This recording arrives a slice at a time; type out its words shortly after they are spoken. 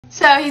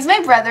So he's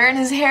my brother and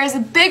his hair is a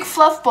big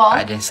fluff ball.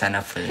 I didn't sign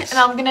up for this. And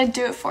I'm gonna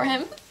do it for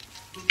him.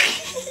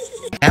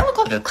 I look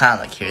like a clown.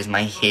 Like, here's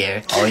my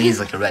hair. Oh, he's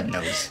like a red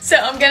nose. So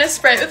I'm gonna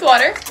spray it with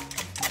water.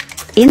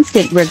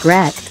 Instant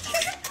regret.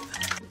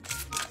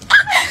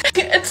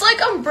 It's like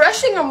I'm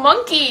brushing a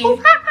monkey.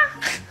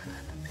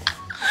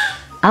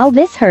 Ow,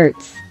 this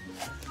hurts.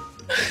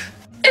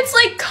 It's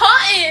like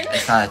cotton.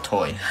 It's not a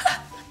toy.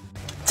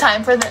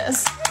 Time for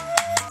this.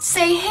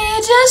 Say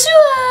hey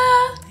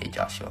Joshua. Hey,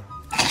 Joshua.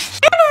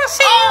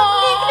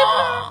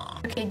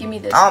 Aww. Okay, give me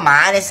this. Oh, man,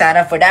 I didn't sign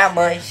up for that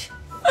much.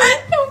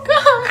 Oh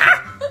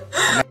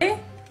god.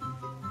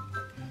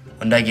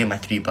 When did I get my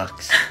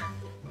 $3?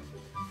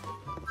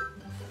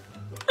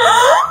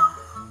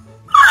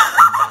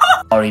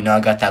 Already know I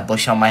got that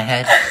bush on my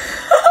head.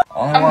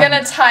 I'm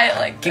gonna tie it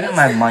like Give this. me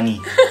my money.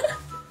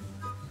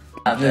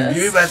 Give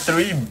me my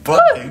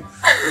 $3.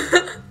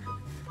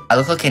 I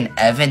look like an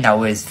Evan that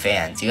wears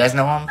Vans. You guys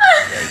know him?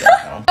 Yeah, you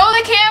guys know him. Oh,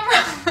 the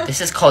camera. This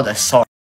is called a sword.